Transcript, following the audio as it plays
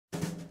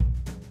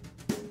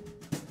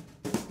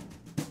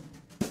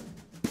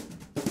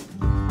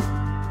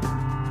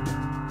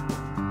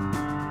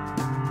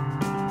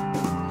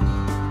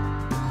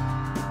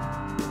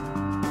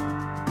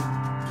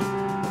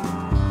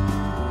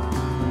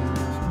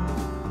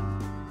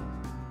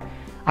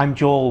I'm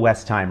Joel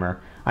Westheimer.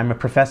 I'm a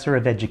professor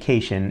of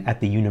education at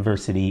the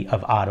University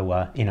of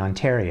Ottawa in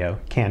Ontario,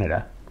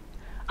 Canada.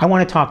 I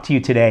want to talk to you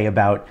today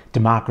about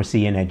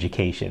democracy in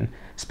education,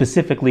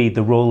 specifically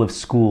the role of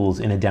schools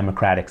in a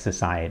democratic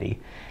society.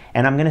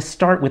 And I'm going to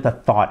start with a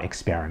thought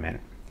experiment.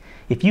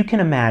 If you can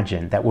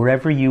imagine that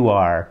wherever you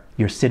are,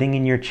 you're sitting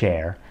in your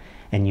chair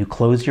and you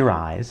close your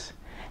eyes,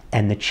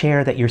 and the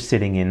chair that you're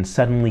sitting in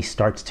suddenly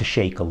starts to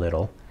shake a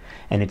little,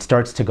 and it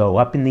starts to go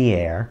up in the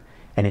air,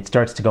 and it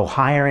starts to go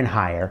higher and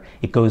higher.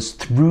 It goes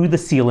through the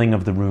ceiling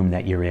of the room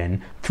that you're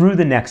in, through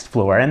the next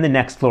floor, and the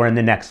next floor, and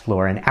the next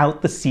floor, and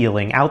out the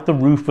ceiling, out the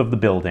roof of the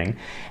building.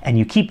 And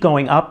you keep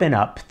going up and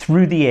up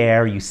through the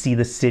air. You see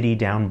the city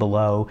down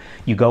below.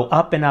 You go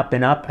up and up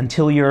and up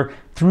until you're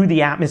through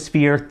the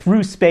atmosphere,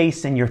 through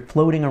space, and you're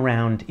floating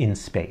around in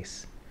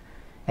space.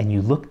 And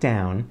you look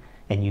down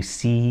and you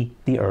see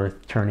the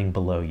earth turning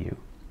below you.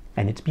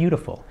 And it's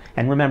beautiful.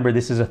 And remember,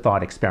 this is a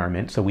thought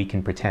experiment, so we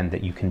can pretend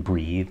that you can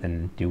breathe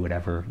and do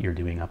whatever you're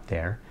doing up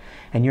there.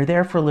 And you're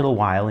there for a little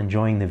while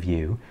enjoying the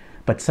view,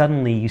 but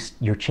suddenly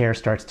your chair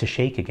starts to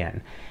shake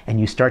again. And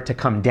you start to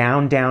come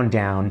down, down,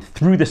 down,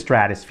 through the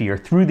stratosphere,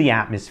 through the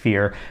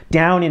atmosphere,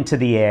 down into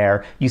the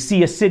air. You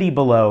see a city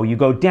below. You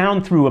go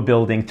down through a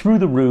building, through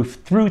the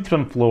roof, through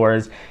some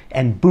floors,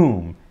 and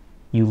boom,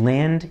 you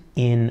land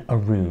in a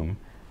room.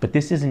 But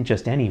this isn't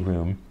just any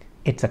room,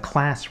 it's a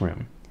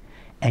classroom.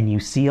 And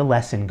you see a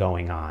lesson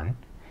going on.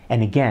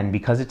 And again,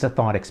 because it's a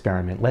thought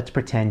experiment, let's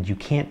pretend you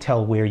can't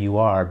tell where you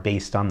are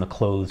based on the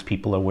clothes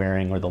people are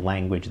wearing or the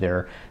language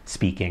they're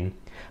speaking.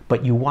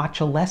 But you watch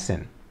a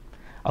lesson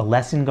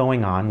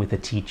going on with the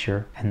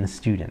teacher and the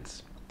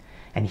students.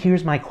 And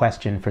here's my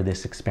question for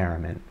this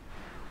experiment.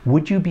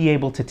 Would you be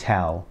able to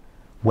tell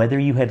whether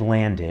you had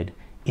landed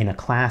in a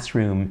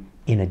classroom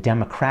in a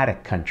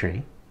democratic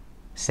country,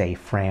 say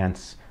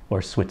France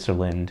or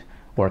Switzerland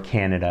or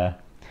Canada,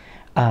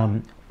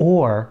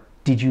 or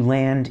did you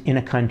land in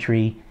a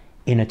country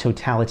in a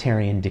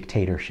totalitarian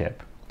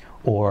dictatorship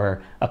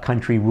or a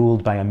country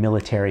ruled by a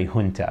military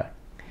junta?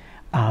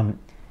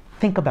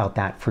 Think about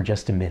that for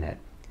just a minute.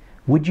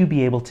 Would you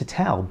be able to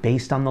tell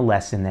based on the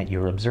lesson that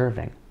you're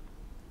observing?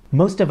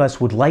 Most of us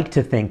would like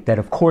to think that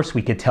of course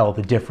we could tell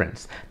the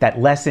difference,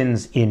 that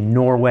lessons in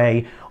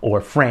Norway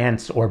or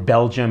France or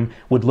Belgium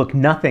would look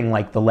nothing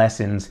like the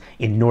lessons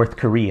in North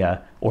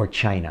Korea or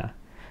China,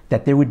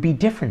 that there would be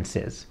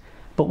differences.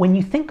 But when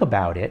you think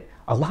about it,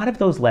 a lot of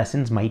those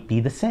lessons might be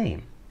the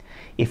same.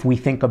 If we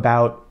think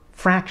about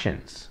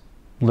fractions,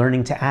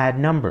 learning to add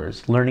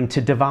numbers, learning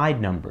to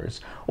divide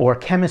numbers, or a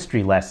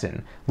chemistry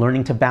lesson,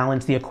 learning to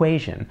balance the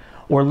equation,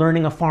 or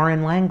learning a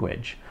foreign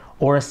language,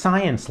 or a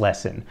science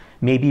lesson,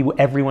 maybe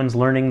everyone's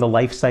learning the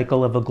life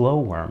cycle of a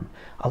glowworm.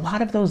 A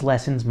lot of those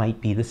lessons might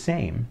be the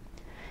same.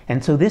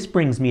 And so this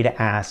brings me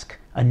to ask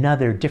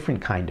another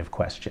different kind of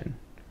question.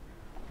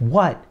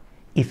 What,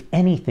 if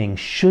anything,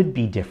 should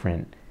be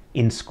different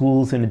in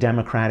schools in a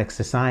democratic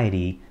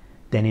society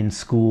than in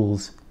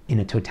schools in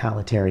a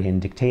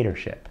totalitarian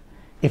dictatorship?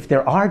 If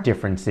there are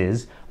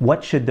differences,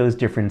 what should those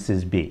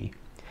differences be?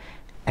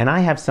 And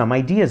I have some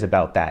ideas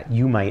about that.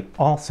 You might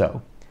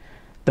also.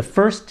 The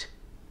first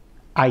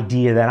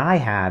idea that I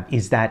have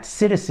is that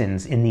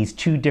citizens in these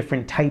two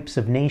different types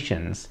of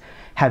nations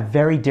have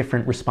very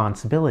different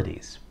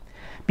responsibilities.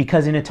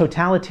 Because in a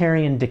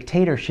totalitarian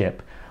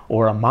dictatorship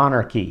or a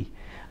monarchy,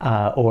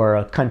 or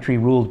a country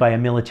ruled by a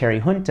military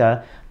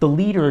junta, the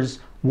leaders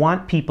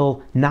want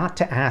people not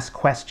to ask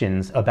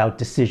questions about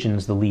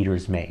decisions the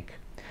leaders make.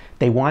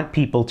 They want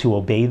people to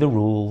obey the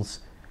rules,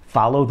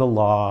 follow the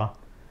law,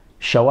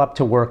 show up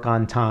to work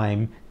on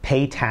time,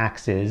 pay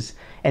taxes,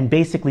 and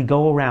basically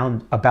go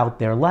around about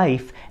their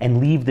life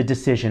and leave the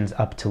decisions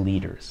up to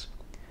leaders.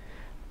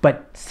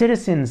 But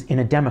citizens in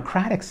a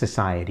democratic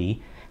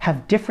society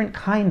have different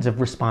kinds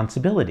of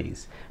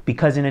responsibilities,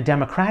 because in a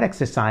democratic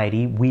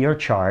society, we are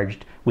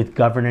charged with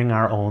governing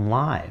our own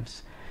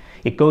lives.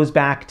 It goes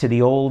back to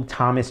the old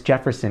Thomas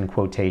Jefferson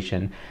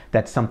quotation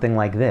that's something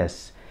like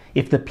this: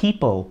 if the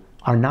people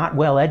are not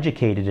well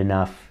educated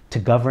enough to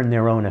govern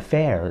their own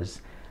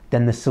affairs,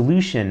 then the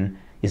solution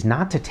is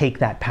not to take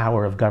that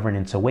power of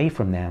governance away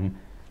from them,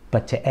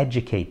 but to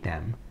educate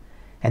them.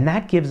 And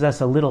that gives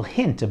us a little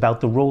hint about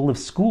the role of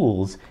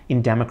schools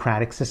in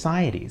democratic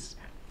societies.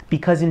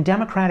 Because in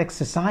democratic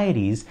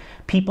societies,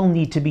 people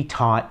need to be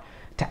taught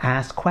to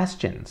ask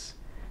questions,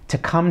 to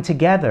come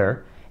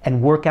together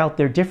and work out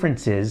their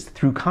differences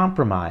through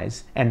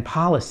compromise and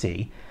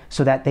policy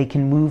so that they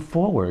can move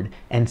forward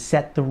and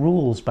set the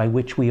rules by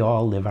which we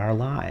all live our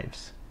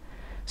lives.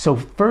 So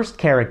first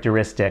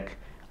characteristic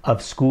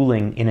of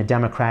schooling in a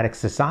democratic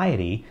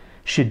society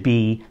should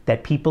be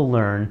that people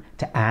learn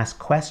to ask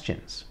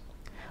questions.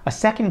 A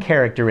second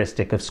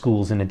characteristic of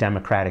schools in a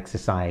democratic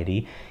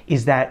society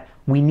is that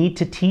we need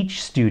to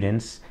teach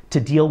students to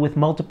deal with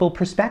multiple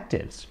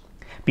perspectives.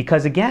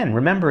 Because again,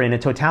 remember, in a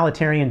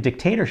totalitarian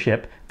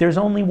dictatorship, there's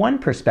only one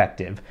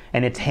perspective,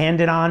 and it's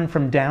handed on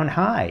from down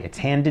high. It's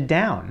handed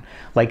down,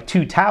 like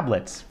two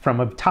tablets from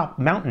a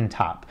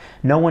mountaintop.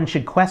 No one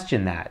should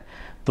question that.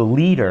 The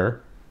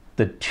leader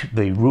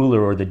the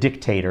ruler or the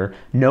dictator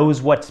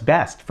knows what's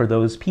best for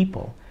those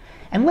people.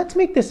 And let's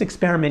make this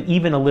experiment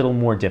even a little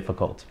more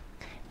difficult.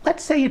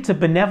 Let's say it's a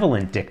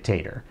benevolent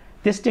dictator.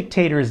 This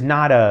dictator is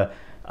not a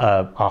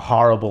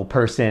horrible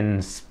person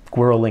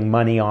squirreling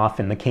money off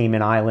in the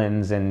Cayman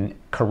Islands and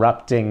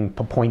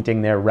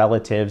appointing their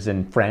relatives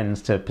and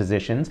friends to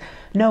positions.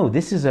 No,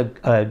 this is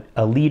a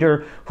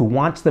leader who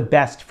wants the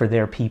best for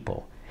their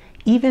people.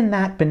 Even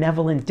that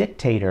benevolent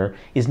dictator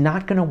is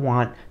not going to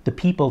want the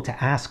people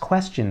to ask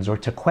questions or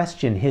to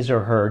question his or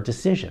her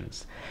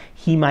decisions.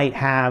 He might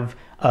have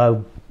a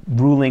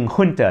ruling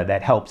junta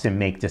that helps him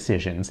make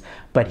decisions,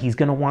 but he's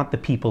going to want the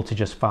people to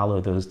just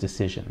follow those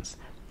decisions.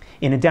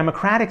 In a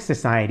democratic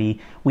society,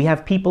 we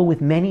have people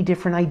with many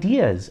different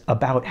ideas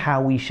about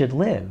how we should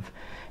live.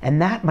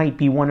 And that might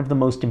be one of the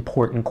most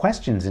important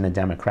questions in a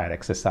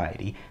democratic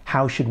society.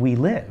 How should we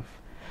live?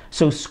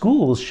 So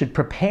schools should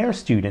prepare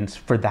students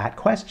for that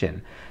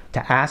question,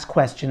 to ask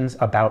questions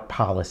about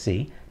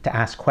policy, to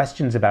ask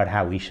questions about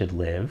how we should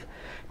live,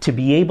 to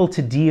be able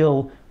to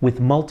deal with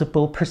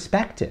multiple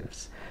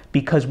perspectives,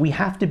 because we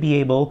have to be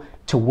able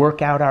to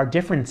work out our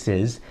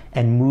differences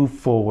and move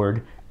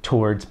forward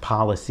towards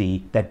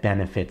policy that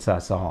benefits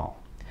us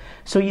all.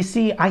 So you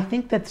see, I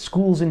think that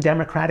schools in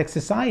democratic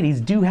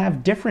societies do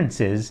have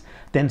differences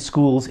than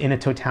schools in a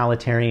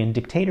totalitarian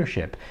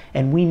dictatorship,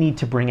 and we need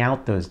to bring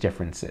out those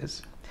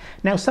differences.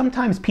 Now,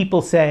 sometimes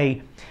people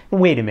say,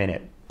 wait a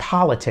minute,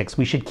 politics,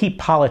 we should keep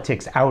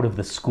politics out of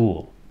the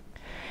school.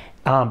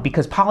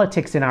 Because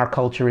politics in our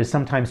culture is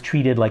sometimes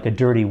treated like a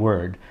dirty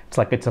word. It's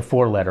like it's a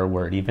four-letter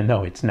word, even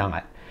though it's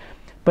not.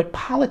 But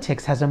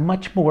politics has a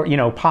much more,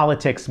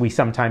 politics we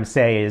sometimes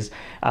say is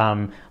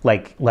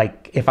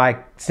like if I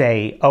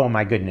say, oh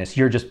my goodness,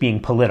 you're just being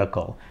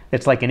political.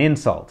 It's like an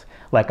insult.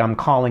 Like I'm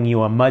calling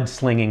you a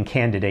mudslinging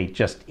candidate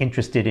just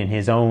interested in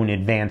his own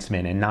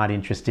advancement and not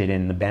interested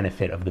in the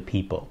benefit of the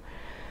people.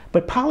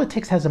 But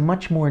politics has a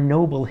much more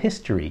noble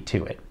history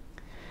to it.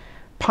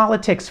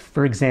 Politics,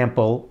 for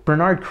example,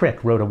 Bernard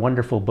Crick wrote a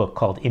wonderful book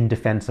called In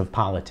Defense of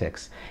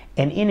Politics.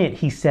 And in it,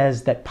 he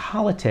says that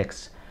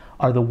politics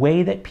are the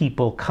way that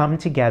people come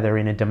together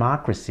in a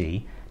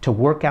democracy to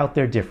work out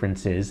their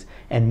differences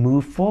and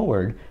move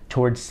forward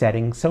towards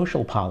setting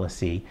social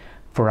policy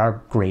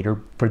for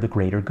the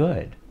greater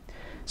good.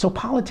 So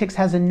politics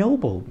has a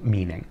noble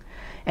meaning.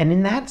 And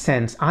in that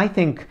sense, I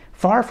think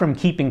far from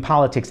keeping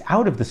politics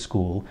out of the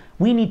school,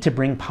 we need to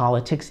bring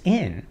politics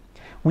in.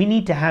 We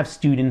need to have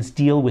students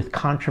deal with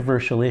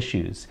controversial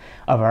issues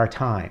of our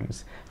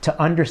times, to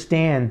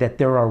understand that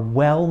there are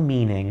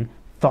well-meaning,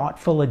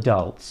 thoughtful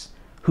adults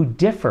who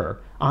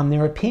differ on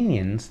their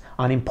opinions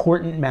on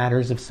important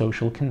matters of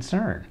social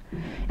concern.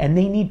 And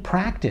they need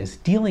practice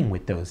dealing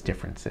with those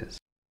differences.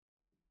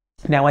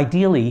 Now,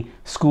 ideally,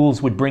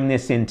 schools would bring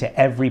this into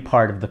every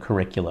part of the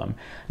curriculum,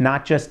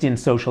 not just in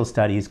social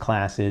studies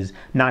classes,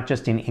 not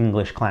just in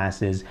English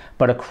classes,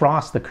 but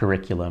across the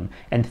curriculum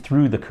and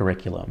through the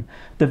curriculum.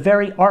 The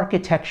very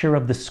architecture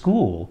of the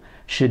school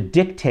should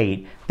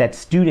dictate that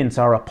students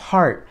are a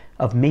part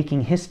of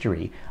making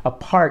history, a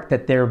part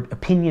that their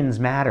opinions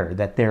matter,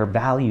 that their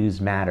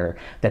values matter,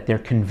 that their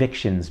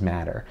convictions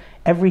matter.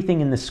 Everything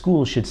in the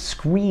school should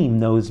scream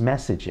those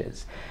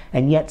messages,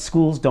 and yet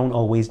schools don't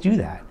always do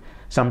that.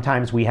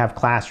 Sometimes we have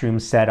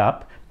classrooms set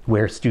up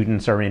where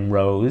students are in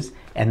rows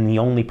and the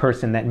only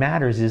person that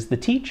matters is the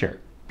teacher,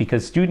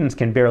 because students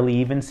can barely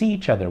even see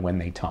each other when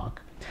they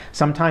talk.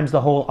 Sometimes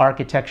the whole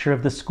architecture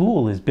of the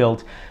school is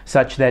built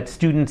such that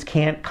students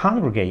can't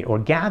congregate or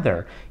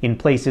gather in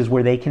places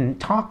where they can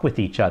talk with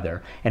each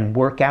other and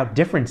work out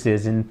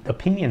differences in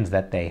opinions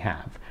that they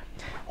have.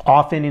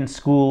 Often in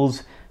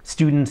schools,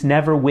 students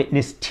never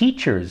witness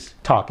teachers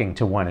talking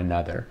to one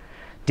another.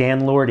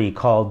 Dan Laureate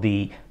called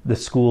the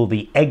school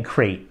the egg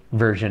crate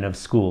version of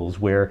schools,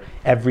 where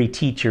every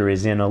teacher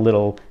is in a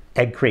little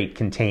egg crate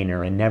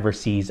container and never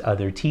sees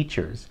other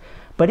teachers.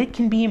 But it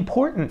can be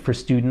important for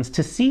students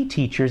to see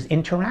teachers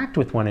interact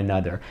with one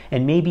another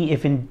and maybe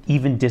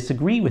even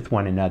disagree with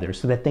one another,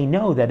 so that they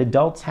know that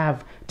adults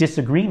have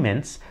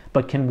disagreements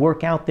but can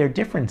work out their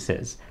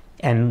differences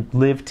and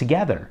live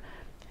together.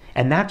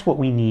 And that's what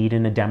we need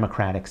in a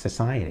democratic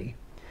society.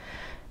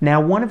 Now,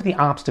 one of the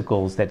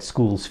obstacles that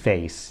schools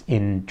face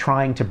in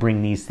trying to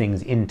bring these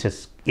things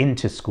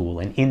into school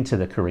and into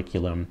the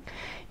curriculum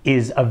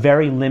is a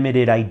very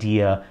limited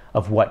idea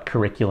of what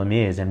curriculum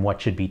is and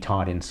what should be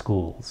taught in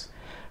schools.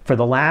 For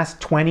the last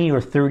 20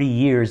 or 30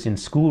 years in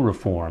school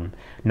reform,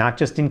 not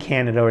just in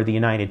Canada or the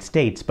United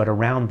States, but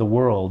around the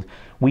world,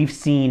 we've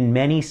seen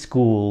many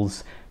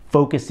schools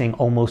focusing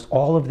almost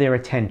all of their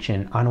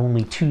attention on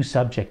only two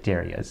subject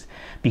areas,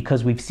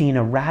 because we've seen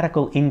a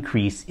radical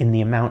increase in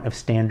the amount of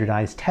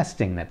standardized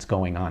testing that's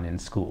going on in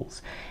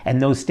schools.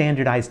 And those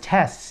standardized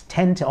tests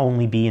tend to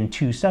only be in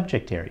two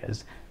subject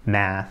areas,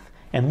 math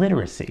and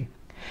literacy.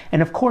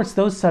 And of course,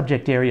 those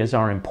subject areas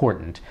are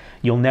important.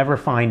 You'll never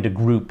find a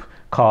group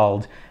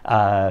called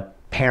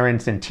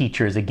Parents and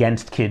Teachers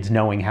Against Kids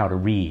Knowing How to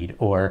Read,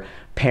 or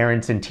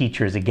Parents and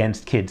Teachers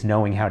Against Kids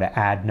Knowing How to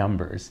Add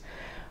Numbers.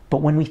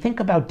 But when we think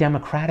about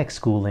democratic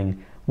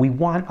schooling, We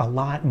want a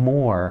lot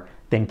more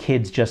than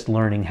kids just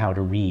learning how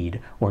to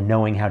read or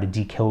knowing how to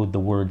decode the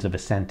words of a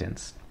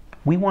sentence.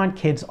 We want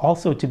kids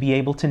also to be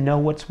able to know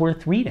what's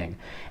worth reading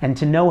and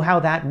to know how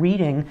that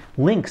reading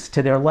links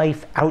to their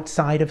life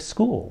outside of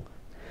school.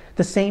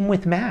 The same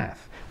with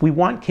math. We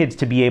want kids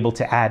to be able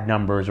to add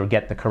numbers or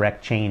get the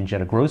correct change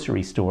at a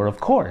grocery store, of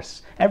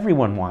course.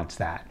 Everyone wants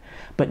that.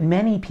 But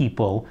many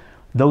people,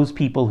 those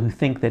people who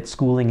think that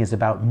schooling is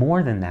about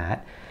more than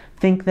that,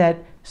 think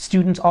that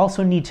students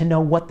also need to know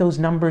what those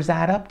numbers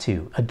add up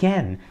to.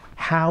 Again,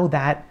 how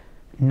that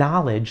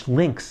knowledge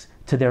links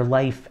to their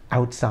life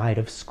outside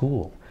of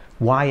school,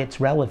 why it's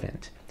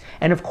relevant.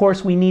 And of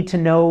course, we need to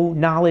know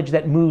knowledge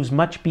that moves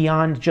much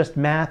beyond just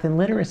math and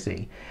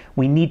literacy.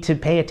 We need to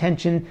pay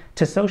attention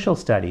to social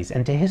studies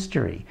and to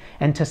history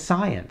and to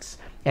science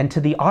and to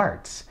the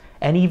arts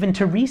and even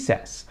to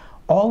recess.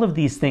 All of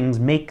these things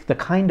make the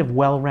kind of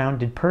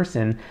well-rounded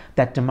person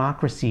that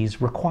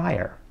democracies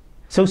require.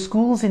 So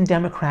schools in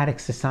democratic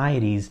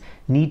societies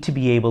need to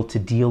be able to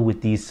deal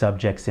with these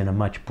subjects in a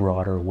much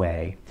broader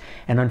way.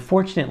 And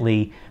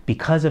unfortunately,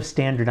 because of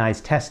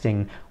standardized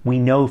testing, we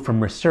know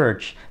from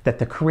research that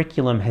the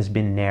curriculum has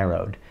been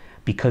narrowed,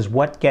 because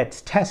what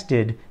gets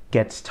tested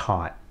gets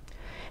taught.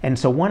 And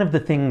so one of the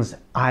things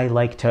I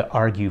like to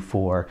argue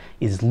for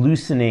is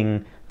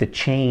loosening the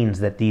chains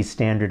that these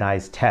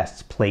standardized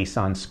tests place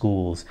on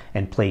schools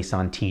and place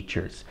on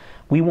teachers.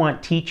 We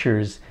want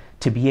teachers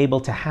to be able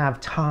to have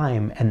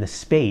time and the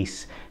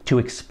space to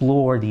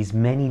explore these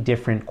many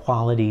different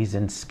qualities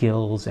and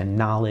skills and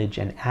knowledge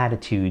and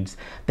attitudes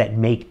that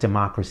make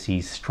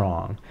democracies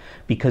strong.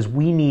 Because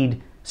we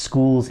need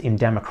schools in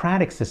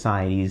democratic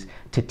societies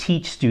to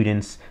teach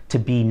students to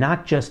be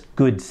not just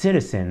good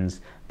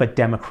citizens, but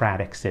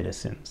democratic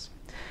citizens.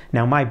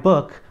 Now, my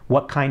book,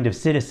 What Kind of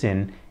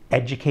Citizen?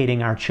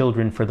 Educating Our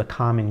Children for the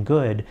Common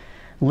Good,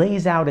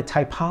 lays out a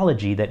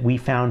typology that we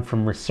found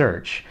from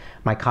research.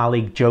 My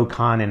colleague Joe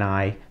Kahn and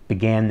I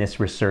began this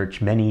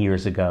research many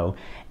years ago,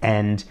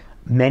 and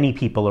many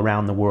people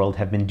around the world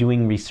have been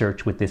doing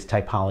research with this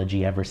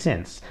typology ever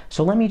since.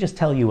 So let me just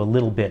tell you a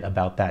little bit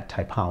about that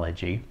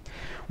typology.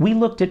 We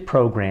looked at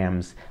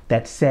programs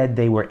that said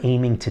they were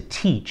aiming to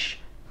teach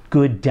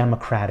good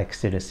democratic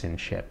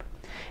citizenship.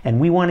 And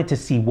we wanted to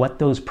see what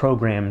those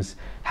programs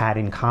had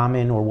in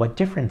common or what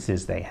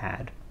differences they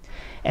had.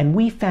 And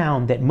we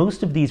found that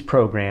most of these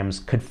programs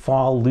could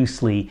fall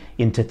loosely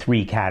into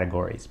three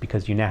categories,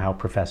 because you know how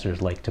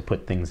professors like to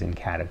put things in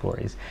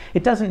categories.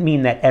 It doesn't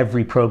mean that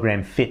every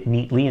program fit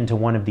neatly into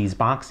one of these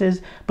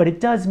boxes, but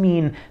it does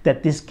mean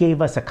that this gave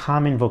us a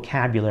common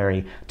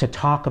vocabulary to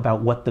talk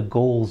about what the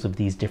goals of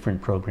these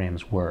different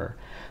programs were.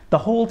 The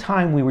whole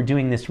time we were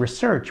doing this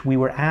research, we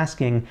were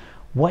asking,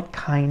 what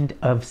kind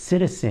of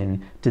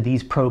citizen do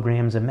these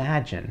programs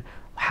imagine?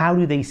 How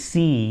do they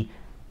see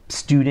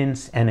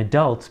students and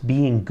adults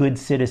being good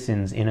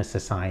citizens in a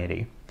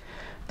society?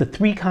 The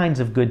three kinds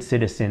of good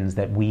citizens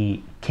that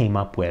we came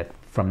up with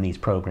from these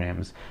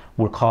programs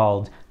were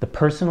called the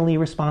personally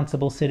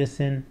responsible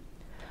citizen,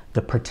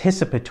 the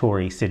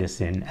participatory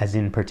citizen, as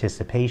in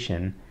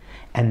participation,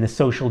 and the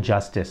social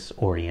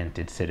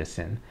justice-oriented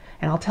citizen.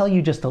 And I'll tell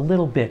you just a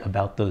little bit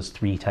about those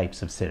three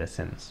types of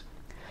citizens.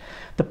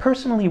 The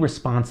personally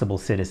responsible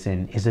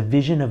citizen is a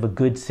vision of a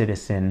good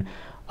citizen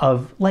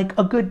of like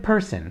a good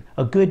person,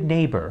 a good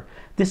neighbor.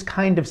 This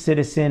kind of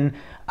citizen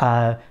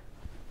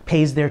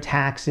pays their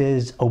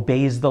taxes,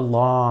 obeys the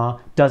law,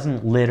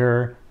 doesn't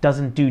litter,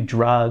 doesn't do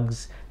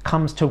drugs,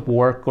 comes to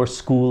work or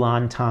school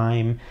on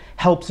time,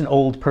 helps an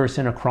old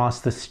person across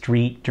the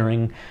street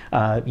during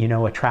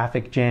a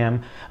traffic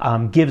jam,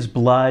 gives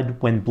blood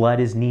when blood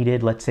is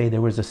needed. Let's say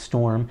there was a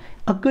storm.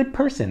 A good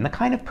person, the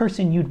kind of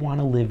person you'd want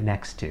to live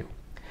next to.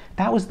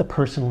 That was the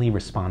personally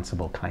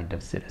responsible kind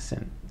of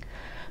citizen.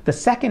 The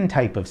second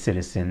type of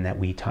citizen that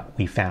we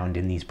found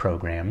in these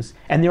programs,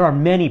 and there are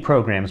many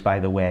programs, by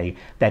the way,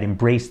 that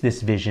embrace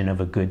this vision of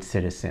a good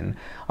citizen.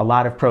 A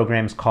lot of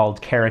programs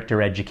called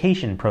character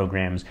education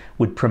programs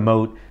would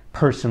promote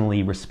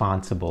personally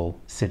responsible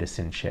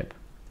citizenship.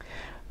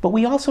 But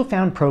we also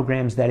found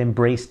programs that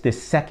embraced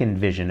this second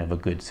vision of a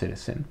good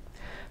citizen.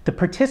 The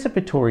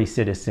participatory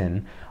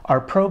citizen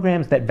are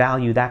programs that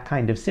value that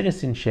kind of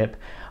citizenship,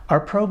 are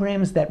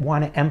programs that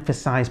want to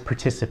emphasize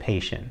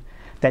participation.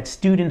 That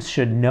students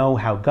should know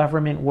how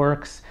government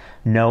works,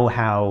 know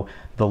how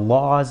the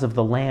laws of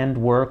the land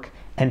work,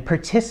 and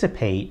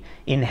participate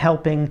in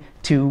helping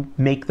to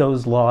make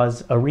those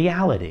laws a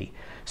reality.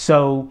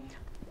 So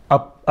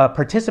a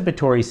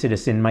participatory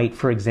citizen might,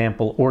 for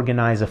example,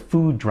 organize a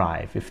food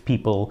drive if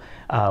people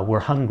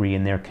were hungry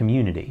in their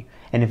community.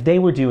 And if they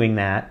were doing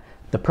that,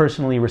 the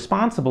personally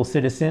responsible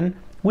citizen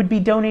would be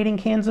donating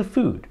cans of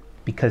food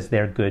because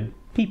they're good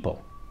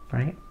people,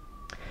 right?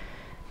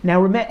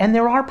 Now, and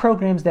there are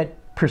programs that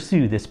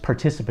pursue this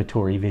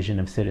participatory vision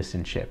of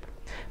citizenship.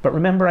 But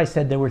remember I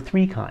said there were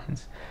three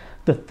kinds.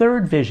 The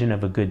third vision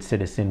of a good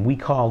citizen we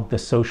called the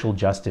social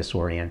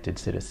justice-oriented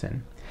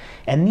citizen.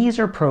 And these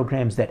are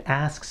programs that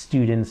ask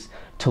students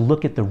to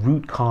look at the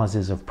root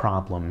causes of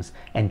problems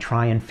and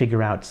try and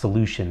figure out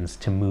solutions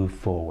to move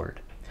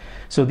forward.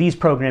 So these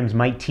programs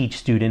might teach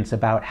students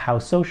about how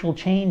social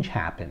change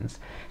happens,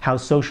 how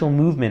social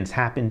movements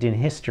happened in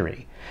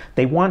history.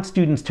 They want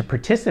students to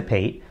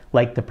participate,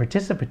 like the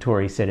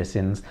participatory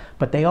citizens,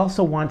 but they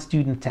also want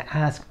students to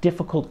ask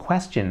difficult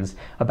questions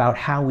about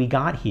how we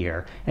got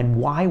here and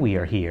why we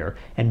are here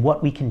and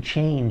what we can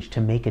change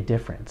to make a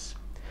difference.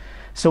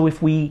 So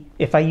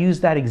if I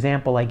use that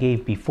example I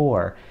gave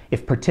before,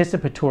 if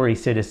participatory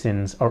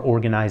citizens are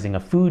organizing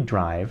a food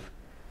drive,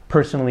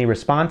 personally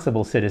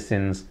responsible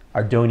citizens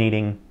are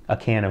donating a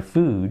can of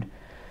food,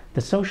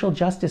 the social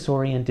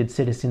justice-oriented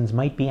citizens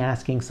might be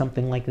asking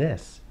something like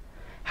this: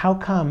 how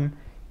come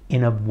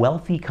in a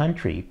wealthy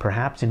country,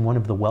 perhaps in one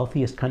of the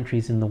wealthiest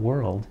countries in the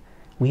world,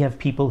 we have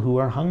people who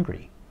are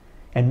hungry?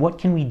 And what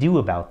can we do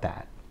about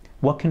that?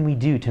 What can we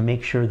do to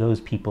make sure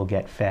those people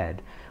get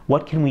fed?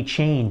 What can we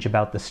change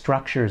about the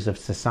structures of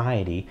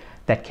society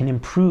that can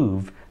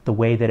improve the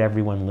way that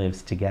everyone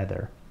lives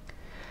together?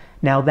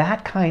 Now,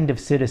 that kind of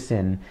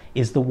citizen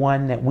is the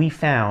one that we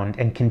found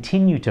and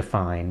continue to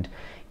find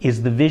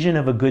is the vision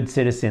of a good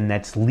citizen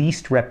that's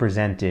least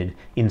represented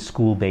in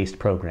school-based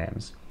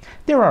programs.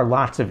 There are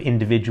lots of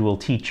individual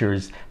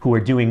teachers who are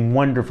doing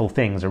wonderful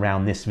things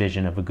around this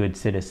vision of a good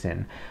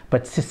citizen,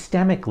 but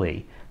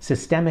systemically,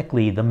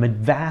 the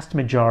vast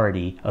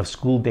majority of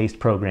school-based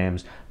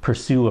programs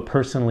pursue a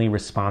personally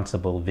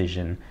responsible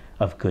vision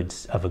of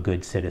a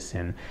good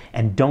citizen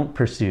and don't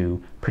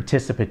pursue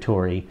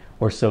participatory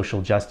or social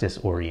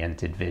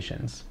justice-oriented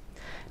visions.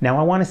 Now,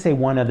 I want to say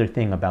one other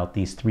thing about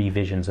these three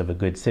visions of a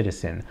good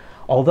citizen.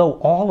 Although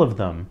all of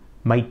them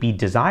might be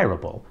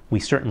desirable, we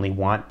certainly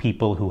want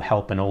people who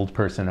help an old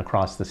person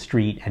across the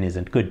street and is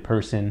a good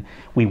person.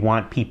 We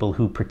want people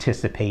who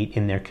participate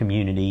in their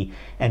community,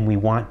 and we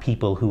want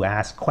people who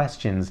ask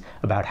questions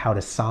about how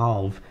to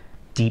solve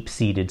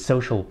deep-seated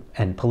social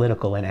and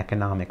political and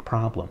economic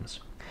problems.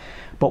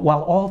 But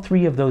while all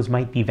three of those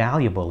might be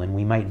valuable, and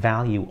we might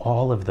value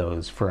all of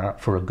those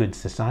for a good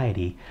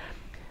society,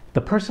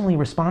 the personally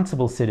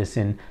responsible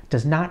citizen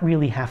does not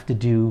really have to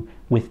do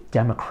with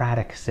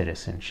democratic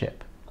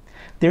citizenship.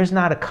 There's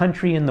not a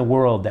country in the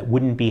world that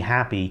wouldn't be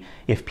happy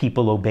if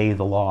people obey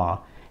the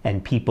law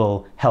and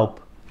people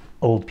help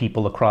old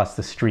people across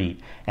the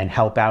street and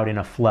help out in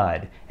a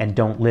flood and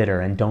don't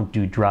litter and don't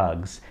do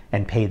drugs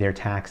and pay their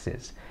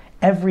taxes.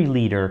 Every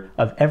leader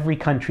of every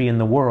country in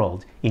the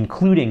world,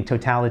 including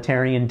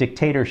totalitarian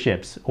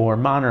dictatorships or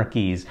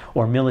monarchies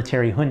or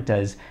military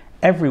juntas,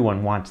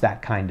 everyone wants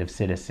that kind of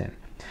citizen.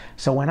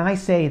 So when I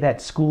say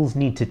that schools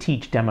need to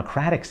teach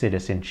democratic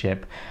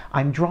citizenship,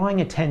 I'm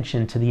drawing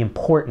attention to the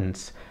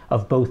importance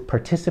of both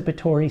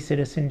participatory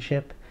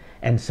citizenship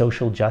and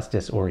social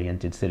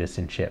justice-oriented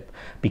citizenship,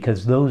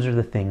 because those are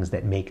the things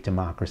that make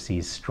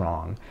democracies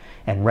strong.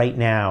 And right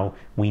now,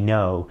 we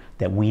know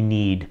that we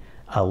need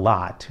a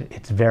lot.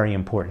 It's very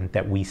important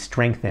that we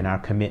strengthen our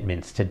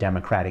commitments to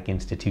democratic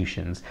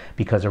institutions,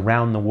 because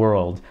around the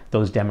world,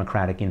 those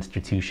democratic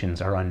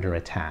institutions are under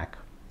attack.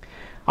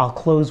 I'll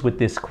close with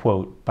this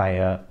quote by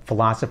a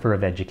philosopher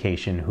of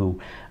education who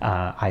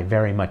I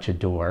very much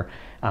adore,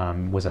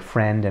 was a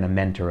friend and a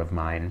mentor of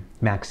mine,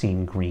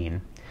 Maxine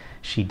Greene.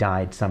 She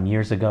died some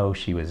years ago.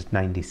 She was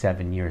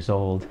 97 years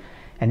old.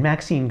 And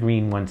Maxine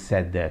Greene once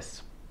said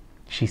this.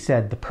 She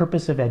said, "The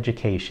purpose of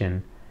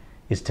education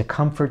is to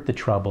comfort the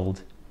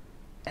troubled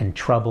and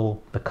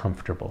trouble the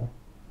comfortable."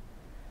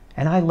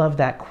 And I love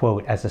that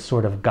quote as a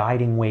sort of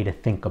guiding way to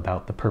think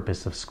about the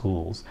purpose of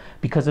schools,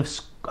 because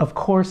of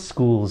course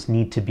schools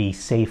need to be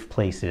safe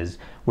places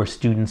where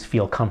students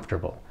feel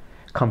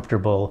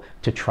comfortable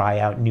to try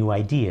out new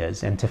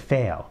ideas and to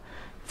fail,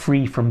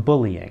 free from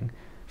bullying,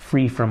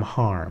 free from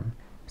harm.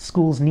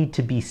 Schools need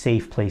to be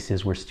safe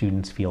places where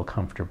students feel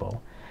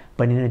comfortable.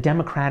 But in a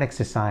democratic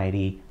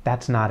society,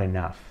 that's not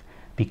enough,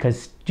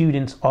 because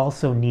students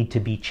also need to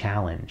be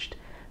challenged.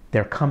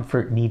 Their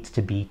comfort needs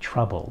to be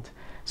troubled.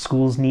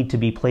 Schools need to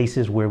be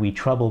places where we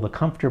trouble the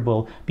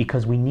comfortable,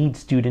 because we need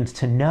students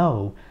to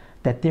know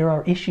that there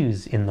are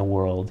issues in the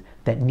world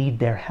that need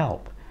their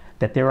help,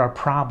 that there are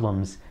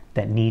problems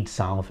that need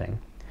solving.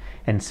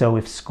 And so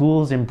if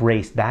schools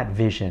embrace that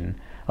vision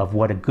of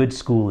what a good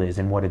school is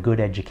and what a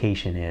good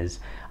education is,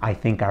 I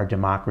think our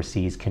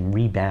democracies can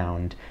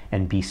rebound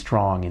and be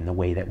strong in the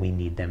way that we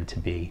need them to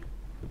be.